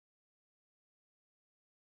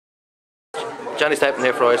Johnny Stapleton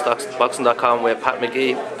here for IrishBoxing.com with Pat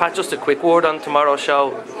Magee. Pat, just a quick word on tomorrow's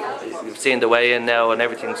show. You've seen the weigh-in now and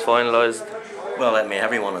everything's finalised. Well, I mean,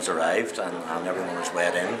 everyone has arrived and everyone is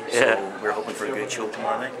weighed in, so we're hoping for a good show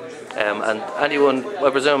tomorrow night. And anyone, I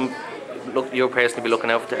presume, you'll personally be looking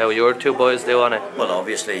out for how your two boys do on it? Well,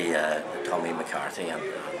 obviously, Tommy McCarthy and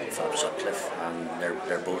Phillip Sutcliffe, and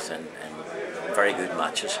they're both in very good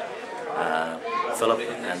matches. Phillip,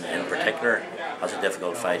 in particular, has a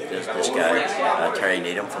difficult fight. This guy, Terry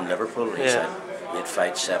Needham from Liverpool, he's had 8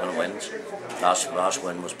 fights, 7 wins. Last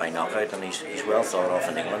win was by knockout, and he's well thought of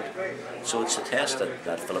in England. So it's a test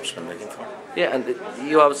that Phillip's been looking for. Yeah, and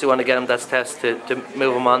you obviously want to get him that test to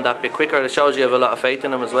move him on that bit quicker. It shows you have a lot of faith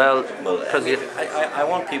in him as well. Well, I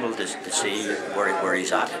want people to see where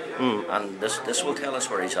he's at, and this will tell us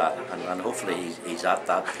where he's at, and hopefully he's at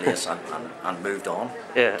that place and moved on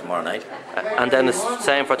tomorrow night. And then the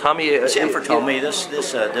same for Tommy. Same for Tommy.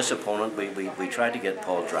 This opponent, we tried to get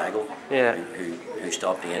Paul Drago, who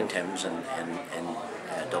stopped Ian Timms in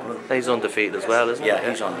Dublin. He's undefeated as well, isn't he? Yeah,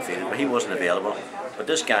 he's undefeated, but he wasn't available. But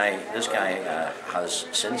this guy has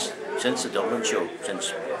since the Dublin show,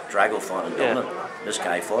 since Drago fought in Dublin, this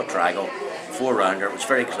guy fought Drago, 4-rounder. It was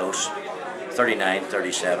very close,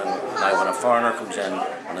 39-37. Now when a foreigner comes in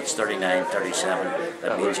and it's 39-37,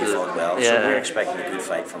 that means he fought well. So we're expecting a good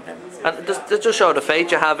fight from him. And does just show the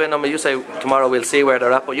faith you have in them. You say tomorrow we'll see where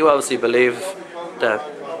they're at, but you obviously believe that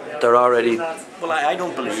they're already. Well, I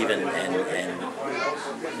don't believe in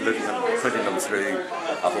putting them through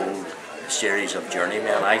a whole series of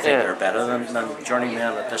journeymen. I think they're better than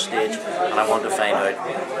journeymen at this stage, and I want to find out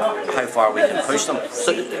how far we can push them.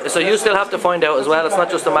 So you still have to find out as well. It's not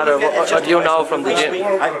just a matter of what you know from the gym.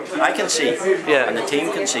 I can see, and the team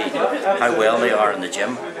can see how well they are in the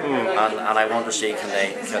gym, and I want to see can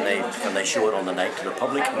they show it on the night to the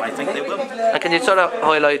public, and I think they will. And can you sort of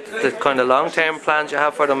highlight the kind of long-term plans you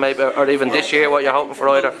have for them, maybe, or even this year, what you're hoping for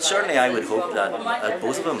either? Certainly, I would hope that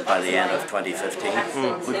both of them by the end of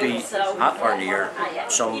 2015 would be at or near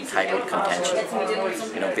some title contention.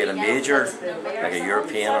 You know, be it a major, like a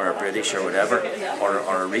European or a British or whatever,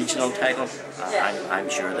 or a regional title, I'm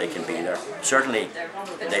sure they can be there. Certainly,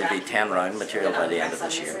 they'll be 10-round material by the end of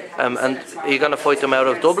this year. And are you going to fight them out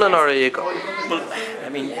of Dublin, or are you? Well, I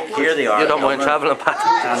mean, here they are. You don't mind travelling back?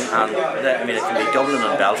 And I mean, it can be Dublin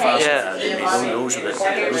and Belfast. Those are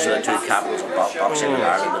the two capitals of boxing in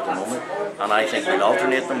Ireland at the moment. And I think we'll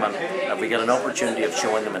alternate them, and if we get an opportunity of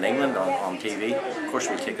showing them in England on TV, of course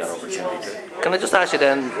we'll take that opportunity too. Can I just ask you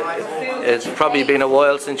then, it's probably been a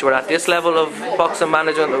while since you were at this level of boxing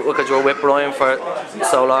management, because you were with Brian for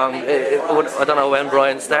so long. I don't know when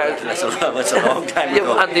Brian started. It's a long time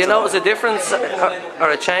ago. And do you notice a difference or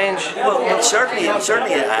a change? Well, certainly,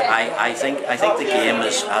 I think the game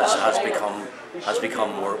has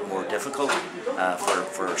become more difficult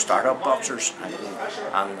for start-up boxers,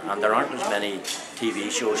 and there aren't as many TV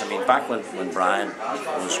shows. I mean, back when Brian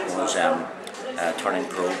was turning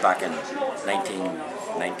pro back in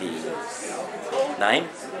 1999, I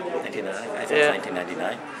think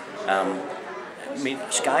 1999. I mean,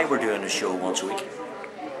 Sky were doing a show once a week.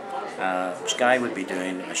 Sky would be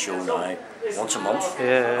doing a show now once a month,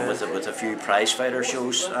 with a few prize fighter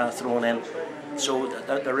shows thrown in. So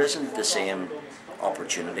there isn't the same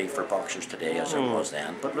opportunity for boxers today as there was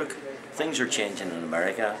then. But look, things are changing in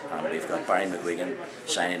America, and we've got Brian Magee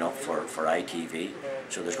signing up for ITV,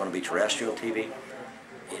 so there's going to be terrestrial TV.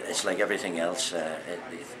 It's like everything else,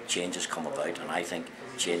 changes come about, and I think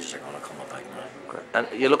changes are going to come about now. And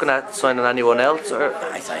you're looking at signing anyone else, or?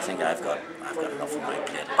 I think I've got enough on my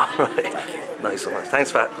plate. All right. Thank you. Nice one.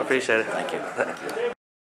 Thanks, Pat. I appreciate it. Thank you.